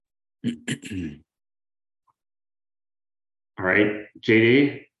All right,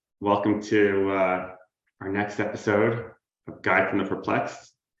 JD, welcome to our next episode of Guide from the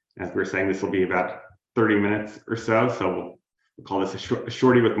Perplexed. As we were saying, this will be about 30 minutes or so. So we'll call this a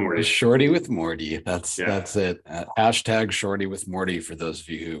shorty with Morty. Shorty with Morty. That's it. # Shorty with Morty for those of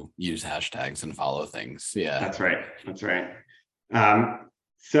you who use hashtags and follow things. Yeah, that's right.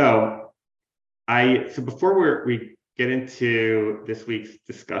 So before we get into this week's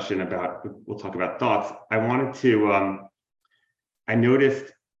discussion we'll talk about thoughts. I wanted to I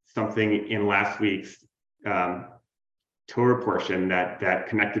noticed something in last week's Torah portion that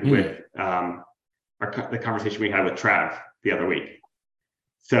connected with the conversation we had with Trav the other week.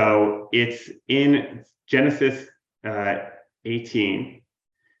 So it's in Genesis 18,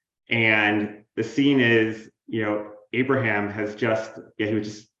 and the scene is, Abraham has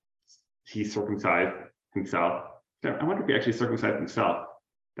he circumcised himself. I wonder if he actually circumcised himself.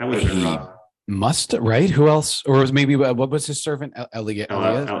 That would have been rough. Must, right? Who else? Or was maybe what was his servant? Eliezer.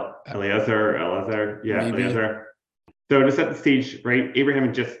 Yeah, maybe. Eliezer. So to set the stage, right? Abraham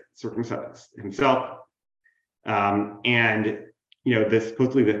had just circumcised himself, and this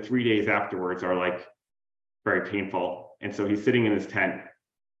supposedly the 3 days afterwards are like very painful, and so he's sitting in his tent,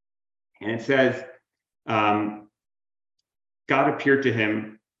 and it says, God appeared to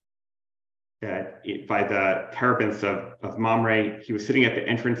him by the terebinths of Mamre. He was sitting at the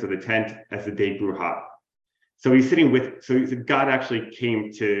entrance of the tent as the day grew hot. So he's sitting God actually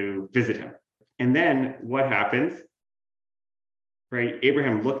came to visit him. And then what happens, right?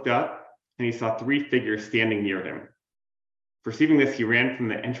 Abraham looked up and he saw 3 figures standing near him. Perceiving this, he ran from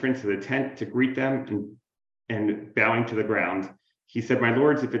the entrance of the tent to greet them, and bowing to the ground, he said, "My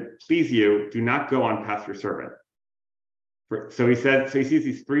lords, if it please you, do not go on past your servant." So he sees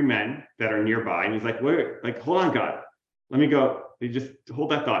these 3 men that are nearby, and he's like, wait, hold on, God, let me go. He just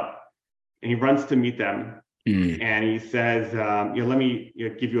hold that thought. And he runs to meet them. And he says, let me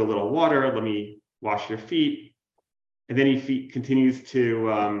give you a little water. Let me wash your feet. And then he continues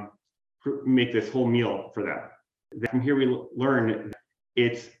to make this whole meal for them. From here, we learn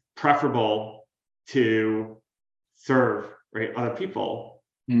it's preferable to serve, right, other people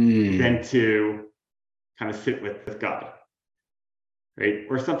than to kind of sit with God. Right,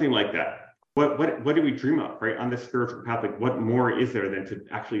 or something like that. What do we dream of, right, on this spiritual path? Like, what more is there than to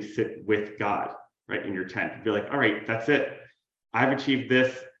actually sit with God, right, in your tent and be like, all right, that's it. I've achieved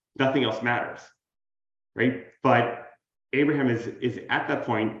this. Nothing else matters, right? But Abraham is at that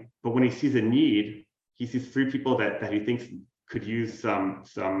point. But when he sees a need, he sees 3 people that he thinks could use some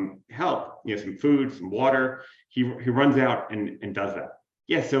help, some food, some water. He runs out and does that.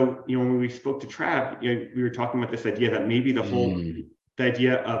 Yeah. So when we spoke to Trav, we were talking about this idea that maybe the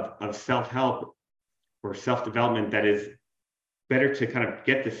idea of self-help or self-development, that is better to kind of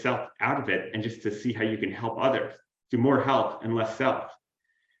get the self out of it and just to see how you can help others, do more help and less self,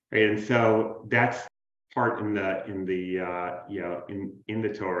 right? And so that's part in the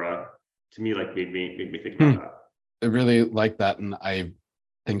Torah, to me, like made me think about that. I really like that, and I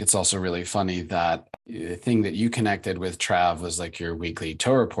think it's also really funny that the thing that you connected with, Trav, was like your weekly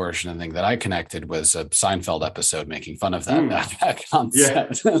Torah portion. And the thing that I connected was a Seinfeld episode making fun of that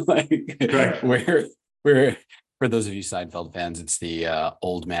concept. Yeah. where for those of you Seinfeld fans, it's the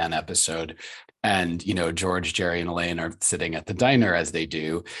old man episode. And, George, Jerry, and Elaine are sitting at the diner as they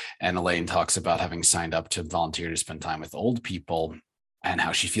do. And Elaine talks about having signed up to volunteer to spend time with old people and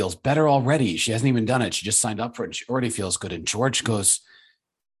how she feels better already. She hasn't even done it. She just signed up for it and she already feels good. And George goes,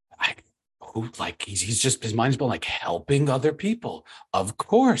 he's just, his mind's been like helping other people. Of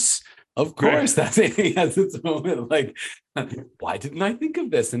course, right. That's it. He has this moment like, why didn't I think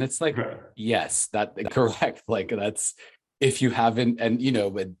of this? And it's like, right. Yes, that's correct. Like, that's, if you haven't, and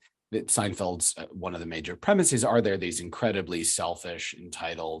but Seinfeld's one of the major premises are there these incredibly selfish,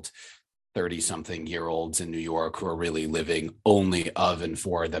 entitled 30-something-year-olds in New York who are really living only of and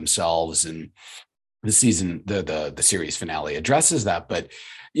for themselves. And the season, the series finale addresses that. But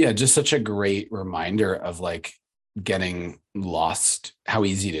yeah, just such a great reminder of like getting lost, how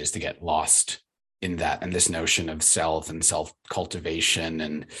easy it is to get lost in that, and this notion of self and self-cultivation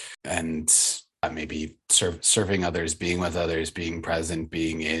and maybe serving others, being with others, being present,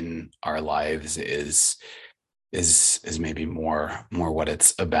 being in our lives is maybe more what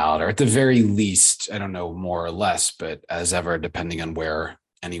it's about, or at the very least, I don't know, more or less, but as ever, depending on where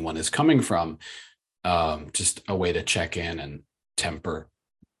anyone is coming from, just a way to check in and temper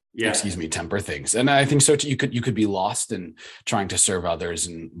things. And I think so too, you could be lost in trying to serve others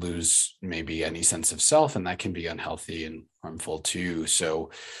and lose maybe any sense of self, and that can be unhealthy and harmful too. So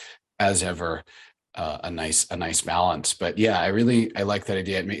as ever, a nice balance. But yeah, I like that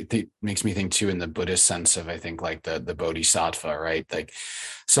idea. It makes me think too in the Buddhist sense of, I think, like the bodhisattva, right? Like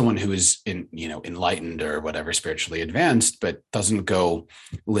someone who is enlightened or whatever, spiritually advanced, but doesn't go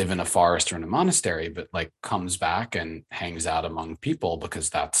live in a forest or in a monastery, but like comes back and hangs out among people, because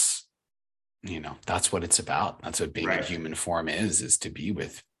that's what it's about. That's what being in human form is to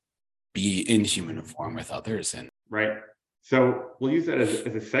be in human form with others. And right. So we'll use that as a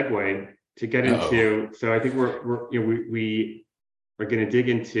segue to get into. So I think we are going to dig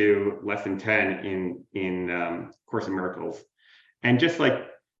into lesson 10 in Course in Miracles, and just like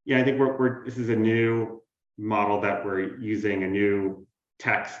I think this is a new model that we're using, a new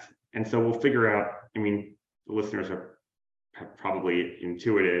text, and so we'll figure out. I mean, the listeners have probably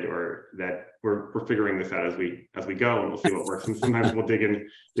intuited, or that we're figuring this out as we go, and we'll see what works. And sometimes we'll dig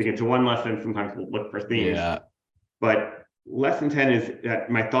into one lesson. Sometimes we'll look for themes. Yeah. But lesson 10 is that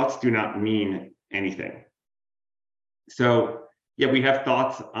my thoughts do not mean anything. So we have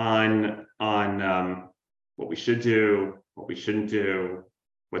thoughts on what we should do, what we shouldn't do,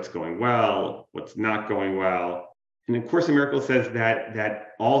 what's going well, what's not going well. And the Course in Miracles says that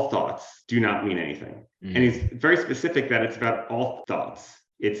all thoughts do not mean anything. And it's very specific that it's about all thoughts.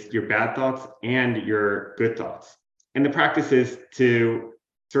 It's your bad thoughts and your good thoughts. And the practice is to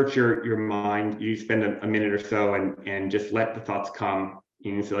search your mind. You spend a minute or so and just let the thoughts come.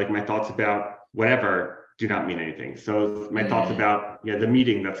 So like, my thoughts about whatever do not mean anything. So my thoughts about the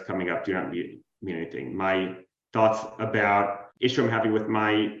meeting that's coming up do not mean anything. My thoughts about issue I'm having with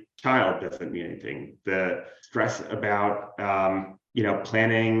my child doesn't mean anything. The stress about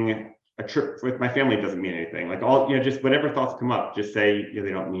planning a trip with my family doesn't mean anything. Like just whatever thoughts come up, just say they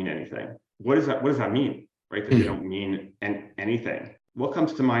don't mean anything. What does that mean, right? That they don't mean anything. What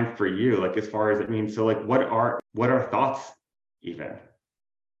comes to mind for you, like, as far as it means? So like, what are thoughts even?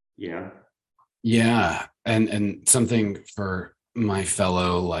 Yeah, and something for my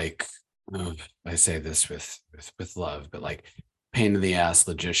fellow, like, I say this with love, but like pain in the ass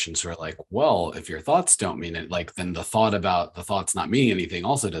logicians who are like, well, if your thoughts don't mean it, like, then the thought about the thoughts not meaning anything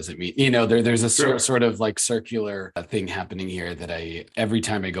also doesn't mean, there's a sort of like circular thing happening here that every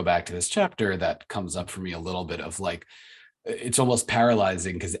time I go back to this chapter, that comes up for me a little bit of like, it's almost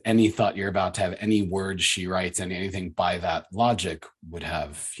paralyzing, because any thought you're about to have, any words she writes, and anything by that logic would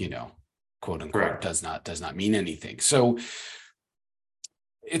have, quote unquote, does not mean anything. So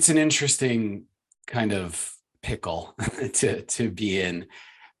it's an interesting kind of pickle to be in,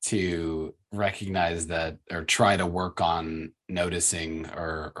 to recognize that, or try to work on noticing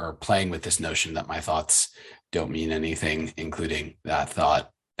or playing with this notion that my thoughts don't mean anything, including that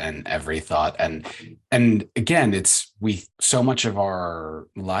thought and every thought. And again, so much of our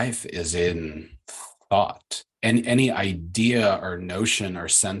life is in thought, and any idea or notion or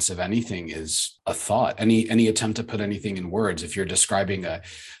sense of anything is a thought. Any attempt to put anything in words, if you're describing a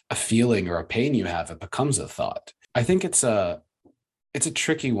feeling or a pain you have, it becomes a thought. I think it's a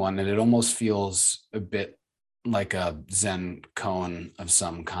tricky one, and it almost feels a bit like a Zen koan of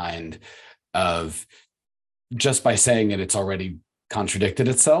some kind, of just by saying it's already contradicted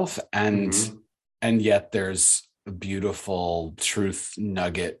itself, and yet there's a beautiful truth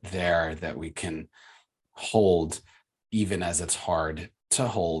nugget there that we can hold, even as it's hard to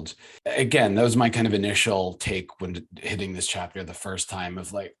hold. Again, that was my kind of initial take when hitting this chapter the first time,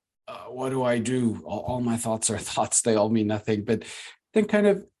 of like, what do I do? All my thoughts are thoughts. They all mean nothing. But then kind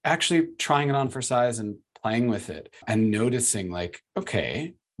of actually trying it on for size and playing with it and noticing, like,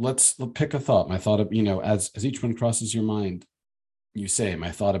 okay, let's pick a thought. My thought of, as each one crosses your mind, you say,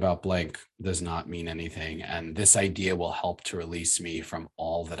 my thought about blank does not mean anything. And this idea will help to release me from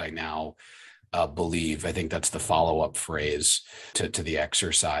all that I now believe. I think that's the follow-up phrase to the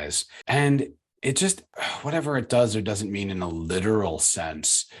exercise. And it just, whatever it does or doesn't mean in a literal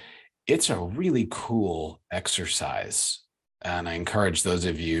sense, it's a really cool exercise. And I encourage those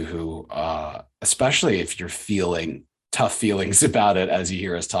of you who, especially if you're feeling tough feelings about it, as you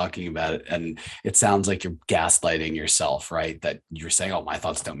hear us talking about it, and it sounds like you're gaslighting yourself, right? That you're saying, oh, my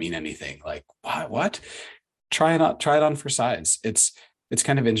thoughts don't mean anything. Like, what? Try it on for size. It's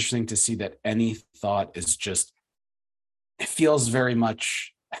kind of interesting to see that any thought is just, it feels very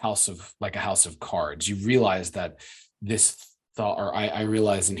much a house of cards. You realize that this thought, or I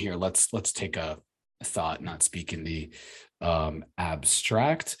realize in here, let's take a thought, not speak in the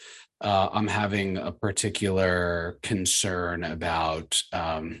abstract. I'm having a particular concern about,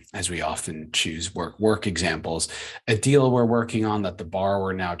 as we often choose work examples, a deal we're working on that the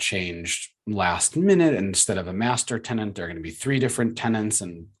borrower now changed last minute. And instead of a master tenant, there are going to be 3 different tenants.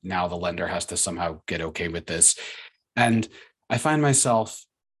 And now the lender has to somehow get okay with this. And I find myself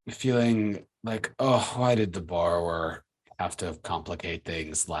feeling like, oh, why did the borrower have to complicate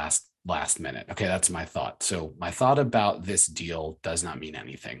things last minute? Okay, that's my thought. So my thought about this deal does not mean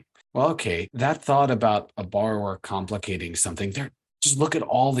anything. Well, okay, that thought about a borrower complicating something, there, just look at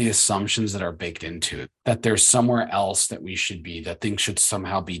all the assumptions that are baked into it, that there's somewhere else that we should be, that things should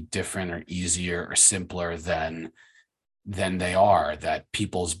somehow be different or easier or simpler than they are, that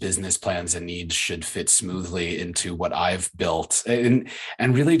people's business plans and needs should fit smoothly into what I've built, and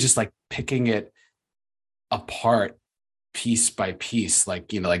really just like picking it apart piece by piece,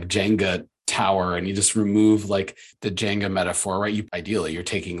 like, like Jenga tower, and you just remove like the Jenga metaphor, right? Ideally you're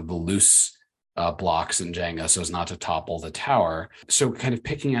taking the loose blocks in Jenga so as not to topple the tower. So kind of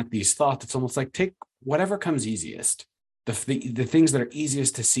picking at these thoughts, it's almost like take whatever comes easiest. The things that are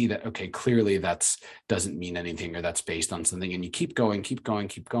easiest to see that, okay, clearly that's doesn't mean anything, or that's based on something, and you keep going, keep going,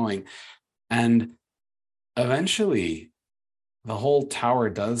 keep going. And eventually the whole tower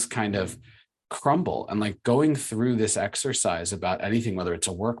does kind of crumble. And like going through this exercise about anything, whether it's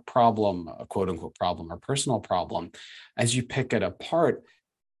a work problem, a quote unquote problem, or personal problem, as you pick it apart,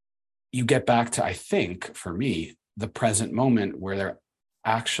 you get back to, I think for me, the present moment where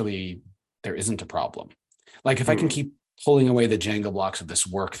there isn't a problem. Like if I can keep pulling away the Jenga blocks of this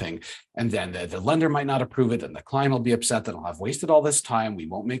work thing, and then the lender might not approve it, and the client will be upset that I'll have wasted all this time. We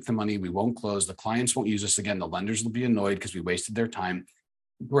won't make the money. We won't close. The clients won't use us again. The lenders will be annoyed because we wasted their time.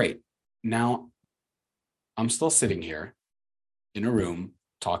 Great. Now I'm still sitting here in a room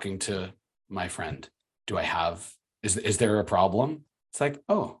talking to my friend. Is there a problem? It's like,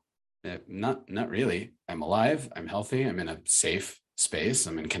 oh, not really. I'm alive. I'm healthy. I'm in a safe space.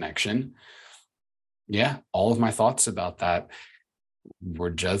 I'm in connection. Yeah, all of my thoughts about that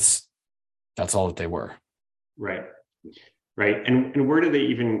were just, that's all that they were. Right. And where do they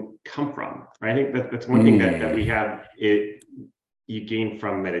even come from? Right? I think that's one thing that we have, you gain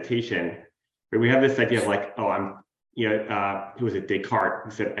from meditation. But we have this idea of like, oh, I'm, who was it? Descartes,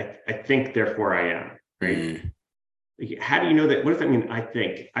 who said, I think, therefore I am. Right? How do you know that? What does that mean? I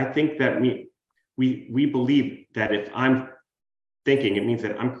think that we believe that if I'm thinking, it means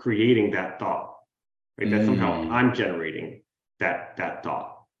that I'm creating that thought. Right? That somehow I'm generating that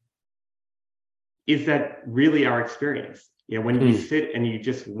thought. Is that really our experience? When you sit and you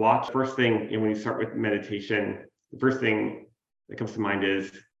just watch, first thing, when you start with meditation, the first thing that comes to mind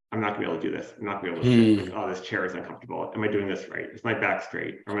is, I'm not gonna be able to do this. I'm not gonna be able to sit. Like, oh, this chair is uncomfortable. Am I doing this right? Is my back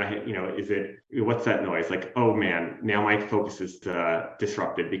straight? Is it, what's that noise? Like, oh man, now my focus is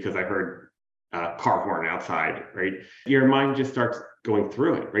disrupted because I heard a car horn outside, right? Your mind just starts going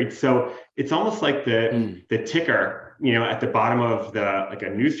through it, right? So it's almost like the ticker, at the bottom of like a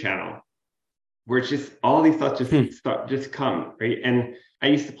news channel, where it's just all these thoughts just come, right? And I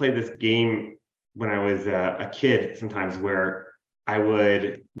used to play this game when I was a kid sometimes, where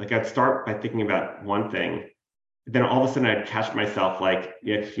I'd start by thinking about one thing, then all of a sudden I'd catch myself like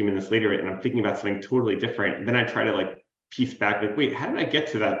a few minutes later, and I'm thinking about something totally different. And then I try to like piece back, like, wait, how did I get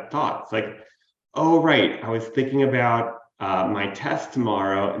to that thought? It's like, oh, right, I was thinking about my test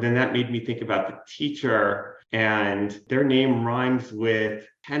tomorrow, and then that made me think about the teacher, and their name rhymes with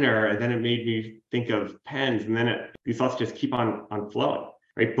penner, and then it made me think of pens, and then these thoughts just keep on flowing,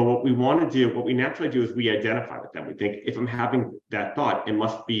 right? But what we naturally do is we identify with them. We think, if I'm having that thought, it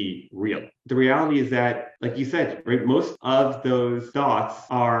must be real. The reality is that, like you said, right, most of those thoughts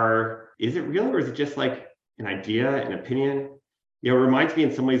is it real, or is it just like an idea, an opinion? It reminds me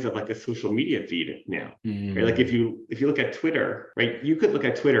in some ways of like a social media feed now. Right? Like if you look at Twitter, right, you could look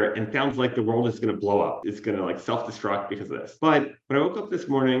at Twitter and it sounds like the world is going to blow up. It's going to like self-destruct because of this. But when I woke up this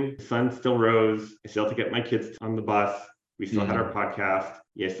morning, the sun still rose. I still had to get my kids on the bus. We still had our podcast.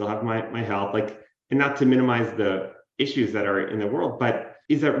 I still have my health. And not to minimize the issues that are in the world, but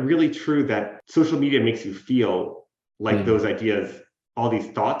is that really true that social media makes you feel like those ideas, all these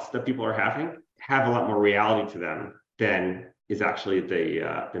thoughts that people are having, have a lot more reality to them than is actually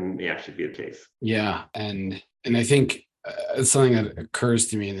than may actually be the case? Yeah, and I think something that occurs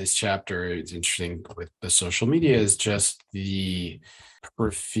to me in this chapter, it's interesting with the social media, is just the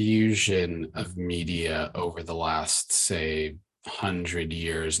profusion of media over the last, say, 100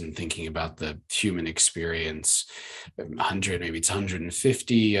 years, and thinking about the human experience. 100, maybe it's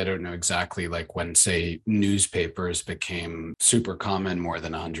 150, I don't know exactly, like when, say, newspapers became super common more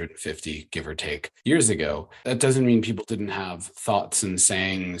than 150, give or take, years ago. That doesn't mean people didn't have thoughts and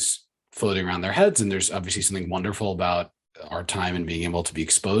sayings floating around their heads, and there's obviously something wonderful about our time and being able to be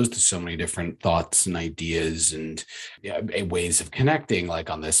exposed to so many different thoughts and ideas and ways of connecting, like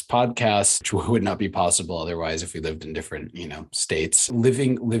on this podcast, which would not be possible otherwise if we lived in different, states.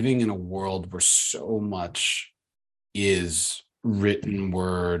 Living in a world where so much is written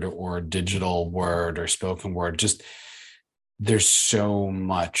word or digital word or spoken word, just there's so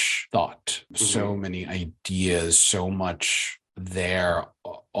much thought, so many ideas, so much there,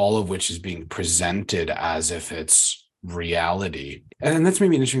 all of which is being presented as if it's reality. And that's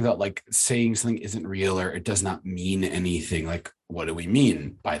maybe an interesting thought, like saying something isn't real or it does not mean anything. Like, what do we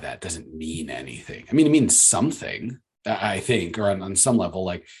mean by that? Doesn't mean anything. I mean, it means something, I think, or on some level,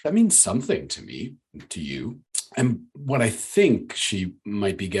 like that means something to me, to you. And what I think she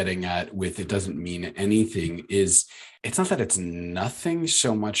might be getting at with it doesn't mean anything is it's not that it's nothing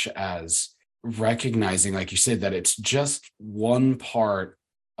so much as recognizing, like you said, that it's just one part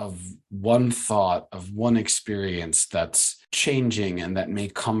of one thought, of one experience that's changing and that may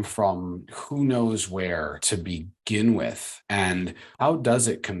come from who knows where to begin with. And how does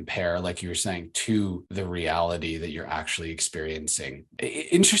it compare, like you were saying, to the reality that you're actually experiencing?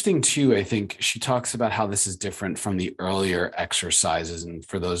 Interesting too, I think she talks about how this is different from the earlier exercises. And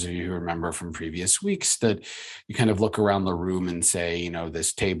for those of you who remember from previous weeks, that you kind of look around the room and say, you know,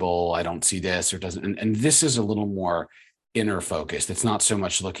 this table, I don't see this or doesn't. And this is a little more inner focused. It's not so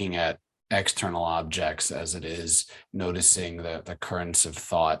much looking at external objects as it is noticing the currents of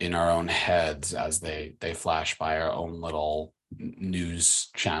thought in our own heads as they flash by, our own little news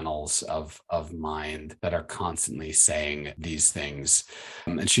channels of mind that are constantly saying these things.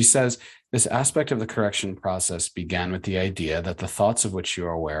 And she says, this aspect of the correction process began with the idea that the thoughts of which you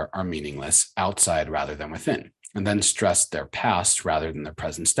are aware are meaningless, outside rather than within, and then stressed their past rather than their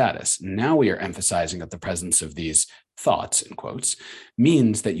present status. Now we are emphasizing that the presence of these thoughts, in quotes,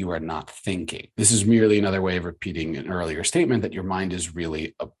 means that you are not thinking. This is merely another way of repeating an earlier statement that your mind is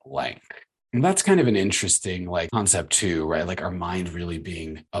really a blank. And that's kind of an interesting concept too, right? Like our mind really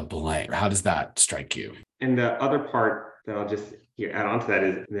being a blank. How does that strike you? And the other part that I'll just add on to that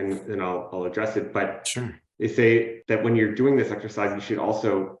is, then I'll address it. But sure, they say that when you're doing this exercise, you should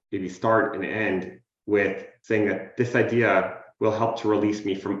also maybe start and end with saying that this idea will help to release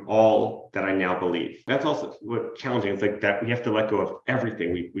me from all that I now believe. That's also what's challenging. It's like that we have to let go of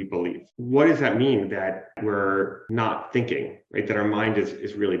everything we believe. What does that mean that we're not thinking, right? That our mind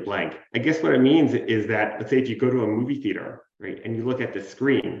is really blank? I guess what it means is that, let's say if you go to a movie theater, right, and you look at the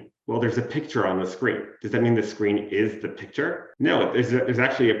screen, well, there's a picture on the screen. Does that mean the screen is the picture? No, there's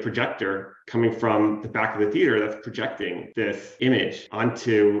actually a projector coming from the back of the theater that's projecting this image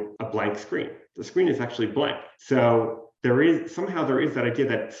onto a blank screen. The screen is actually blank. So there is that idea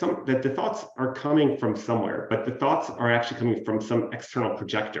that the thoughts are coming from somewhere, but the thoughts are actually coming from some external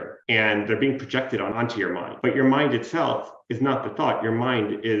projector, and they're being projected onto your mind. But your mind itself is not the thought. Your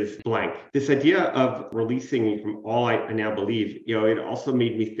mind is blank. This idea of releasing me from all I now believe, it also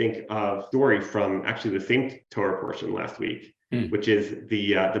made me think of a story from actually the same Torah portion last week, which is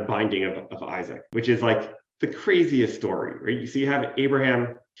the binding of Isaac, which is like the craziest story, right? So you have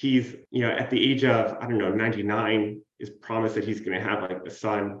Abraham. He's, at the age of, 99, is promised that he's going to have a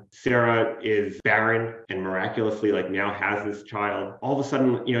son. Sarah is barren and miraculously now has this child. All of a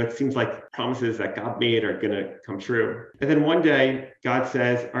sudden, it seems like promises that God made are going to come true. And then one day God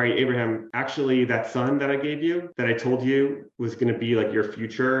says, all right, Abraham, actually that son that I gave you, that I told you was going to be your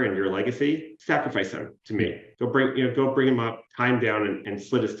future and your legacy, sacrifice him to me. Go bring him up, tie him down and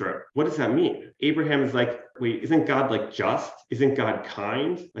slit his throat. What does that mean? Abraham is like, wait, isn't God just? Isn't God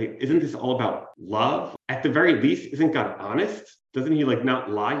kind? Isn't this all about love? At the very least, isn't God honest? Doesn't he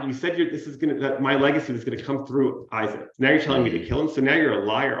not lie? You said that my legacy was gonna come through Isaac. Now you're telling me to kill him. So now you're a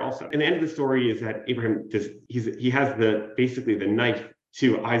liar also. And the end of the story is that Abraham he has basically the knife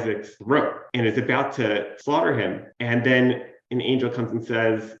to Isaac's throat and is about to slaughter him. And then an angel comes and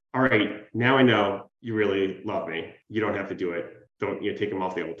says, all right, now I know you really love me. You don't have to do it. Don't take him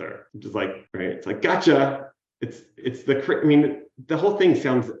off the altar. Just right. It's gotcha. The whole thing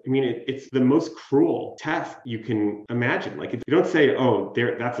sounds, it's the most cruel test you can imagine. If you don't say, oh,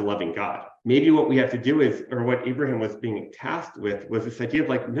 that's a loving God. Maybe what we have to do is, or what Abraham was being tasked with, was this idea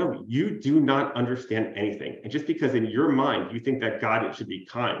of no, you do not understand anything. And just because in your mind, you think that God should be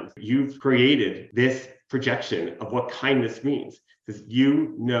kind, you've created this projection of what kindness means, because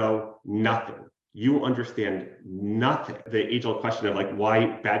you know nothing. You understand nothing. The age-old question of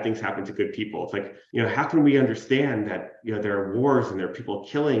why bad things happen to good people. It's how can we understand that there are wars and there are people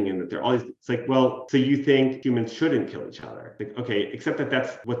killing and that there are all these? It's well, so you think humans shouldn't kill each other? Okay, except that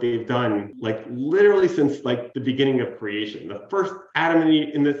that's what they've done literally since the beginning of creation. The first Adam and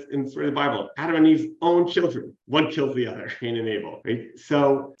Eve in the story of the Bible, Adam and Eve's own children, one kills the other, Cain and Abel. Right?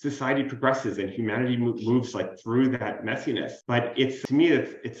 So society progresses and humanity moves through that messiness. But to me,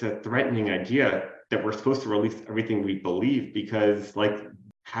 it's a threatening idea that we're supposed to release everything we believe, because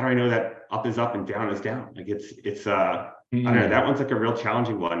how do I know that up is up and down is down? I don't know, that one's like a real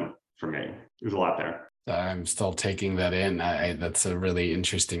challenging one for me. There's a lot there. I'm still taking that in. That's a really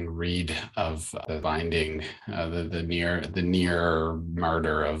interesting read of the binding, the near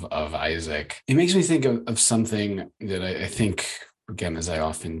murder of Isaac. It makes me think of something that I think, again, as I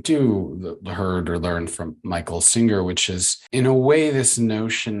often do, heard or learned from Michael Singer, which is in a way this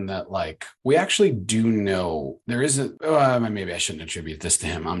notion that like we actually do know there isn't. Maybe I shouldn't attribute this to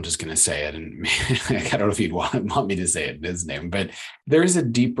him. I'm just going to say it, and I don't know if he'd want me to say it in his name, but there is a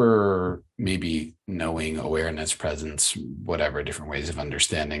deeper, maybe knowing, awareness, presence, whatever different ways of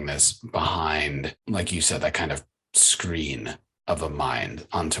understanding this behind, like you said, that kind of screen of a mind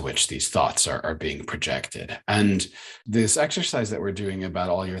onto which these thoughts are being projected. And this exercise that we're doing about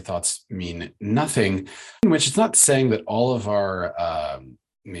all your thoughts mean nothing, which is not saying that all of our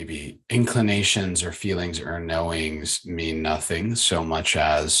maybe inclinations or feelings or knowings mean nothing so much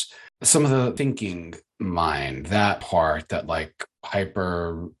as some of the thinking mind, that part, that like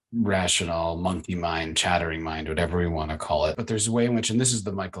hyper rational monkey mind, chattering mind, whatever we want to call it. But there's a way in which, and this is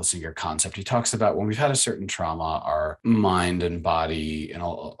the Michael Singer concept, he talks about when we've had a certain trauma, our mind and body, and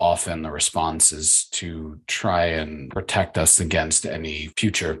often the response is to try and protect us against any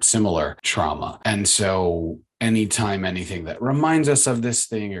future similar trauma. And so anytime anything that reminds us of this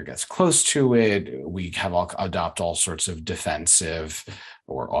thing or gets close to it, we adopt all sorts of defensive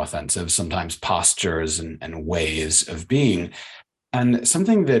or offensive, sometimes postures and ways of being. And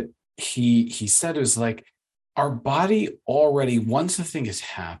something that he said was like, our body already, once the thing has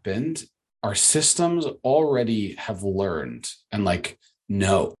happened, our systems already have learned and like,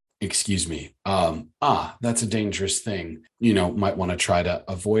 no, excuse me, that's a dangerous thing, might want to try to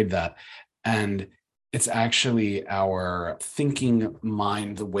avoid that. And it's actually our thinking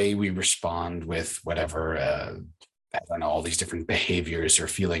mind, the way we respond with whatever, I don't know, all these different behaviors or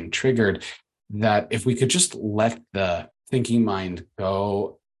feeling triggered, that if we could just let the thinking mind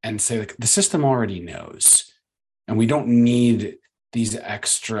go and say, like, the system already knows, and we don't need these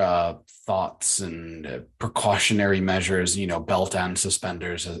extra thoughts and precautionary measures, belt and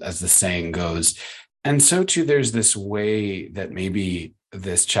suspenders, as the saying goes. And so too, there's this way that maybe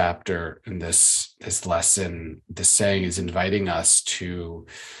this chapter and this lesson, this saying, is inviting us to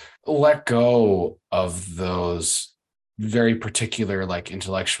let go of those very particular, like,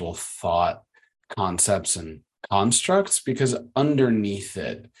 intellectual thought concepts and constructs, because underneath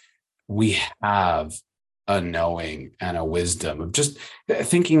it, we have a knowing and a wisdom of just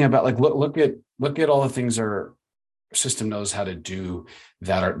thinking about, like, look at all the things our system knows how to do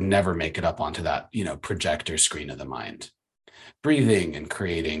that never make it up onto that, projector screen of the mind. Breathing and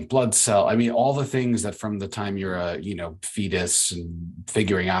creating blood cell. I mean, all the things that from the time you're a, fetus and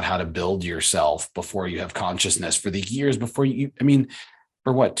figuring out how to build yourself before you have consciousness, for the years before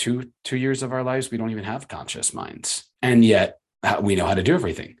for what, two years of our lives, we don't even have conscious minds. And yet we know how to do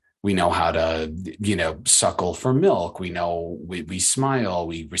everything. We know how to, suckle for milk. We know we smile,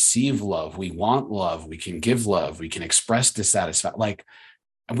 we receive love, we want love, we can give love, we can express dissatisfaction. Like,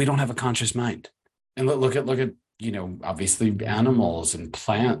 and we don't have a conscious mind. And look at, obviously animals and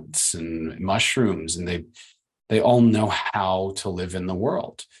plants and mushrooms, and they all know how to live in the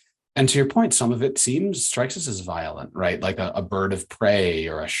world. And to your point, some of it strikes us as violent, right? Like a bird of prey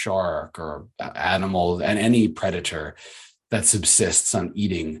or a shark or animal, and any predator that subsists on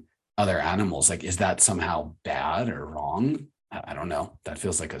eating other animals. Like, is that somehow bad or wrong? I don't know. That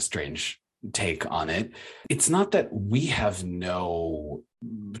feels like a strange take on it. It's not that we have no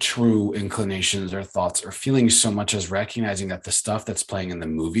true inclinations or thoughts or feelings, so much as recognizing that the stuff that's playing in the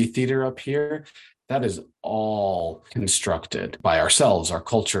movie theater up here, that is all constructed by ourselves, our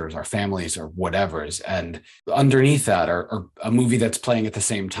cultures, our families, or whatever's. And underneath that are a movie that's playing at the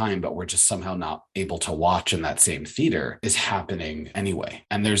same time, but we're just somehow not able to watch in that same theater, is happening anyway.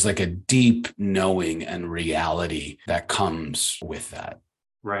 And there's like a deep knowing and reality that comes with that.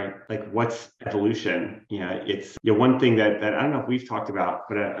 Right. Like, what's evolution? It's one thing that I don't know if we've talked about,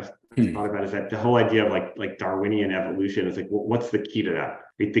 but I've thought about, is that the whole idea of like Darwinian evolution is like, what's the key to that?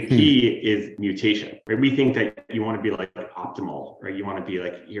 Right? The key is mutation. Right? We think that you want to be like optimal, right? You want to be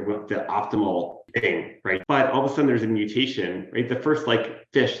like, you're the optimal thing, right? But all of a sudden there's a mutation, right? The first like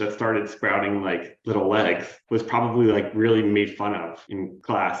fish that started sprouting like little legs was probably like really made fun of in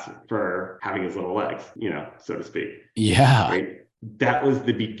class for having his little legs, so to speak. Yeah. Right. That was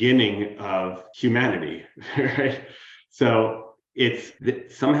the beginning of humanity, right? So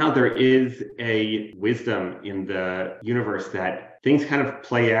somehow there is a wisdom in the universe that things kind of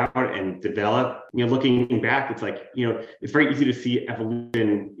play out and develop. Looking back, it's like, it's very easy to see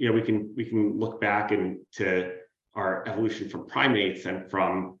evolution. We can look back into our evolution from primates, and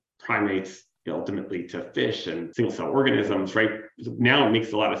from primates ultimately to fish and single cell organisms, right? Now it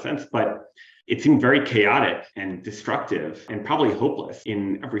makes a lot of sense, but it seemed very chaotic and destructive and probably hopeless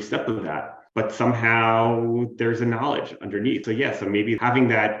in every step of that. But somehow there's a knowledge underneath. So yeah, so maybe having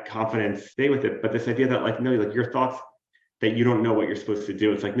that confidence, stay with it. But this idea that like, no, like your thoughts that you don't know what you're supposed to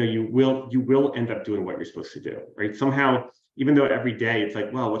do. It's like, no, you will end up doing what you're supposed to do, right? Somehow, even though every day it's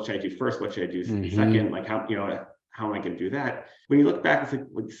like, well, what should I do first? What should I do second? Like how am I going to do that? When you look back, it's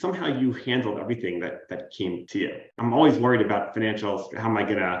like somehow you handled everything that came to you. I'm always worried about financials. How am I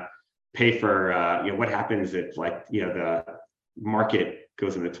going to pay for, what happens if like, the market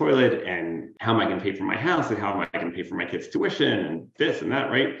goes in the toilet, and how am I going to pay for my house, and how am I going to pay for my kids' tuition and this and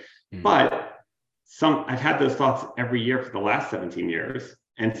that, right? But I've had those thoughts every year for the last 17 years,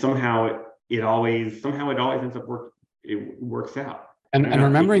 and somehow it always ends up works out. And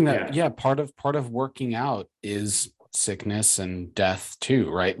remembering that, part of working out is sickness and death too,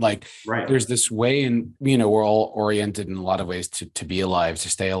 right? Like there's this way, and we're all oriented in a lot of ways to be alive, to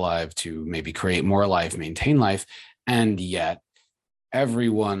stay alive, to maybe create more life, maintain life. And yet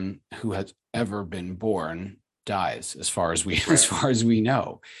everyone who has ever been born dies, as far as we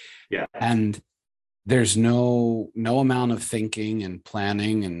know. Yeah. And there's no amount of thinking and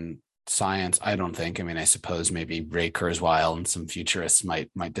planning and science, I don't think. I mean, I suppose maybe Ray Kurzweil and some futurists might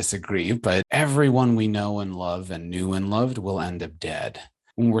disagree, but everyone we know and love and knew and loved will end up dead.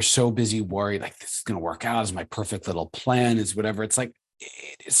 When we're so busy worried, like this is going to work out, is my perfect little plan, is whatever. It's like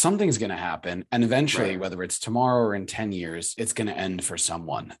something's going to happen. And eventually, whether it's tomorrow or in 10 years, it's going to end for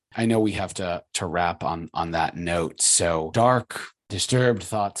someone. I know we have to wrap on that note. So dark, disturbed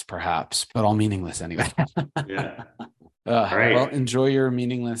thoughts, perhaps, but all meaningless anyway. Yeah. All right. Well, enjoy your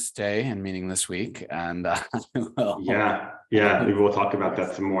meaningless day and meaningless week. And maybe we'll talk about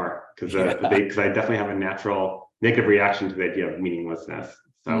that some more, because I definitely have a natural negative reaction to the idea of meaninglessness.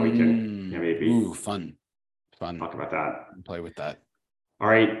 So we can maybe fun talk about that and play with that. All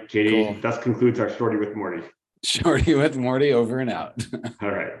right, Katie, Thus concludes our Shorty with Morty. Shorty with Morty, over and out.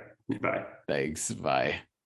 All right. Bye. Thanks. Bye.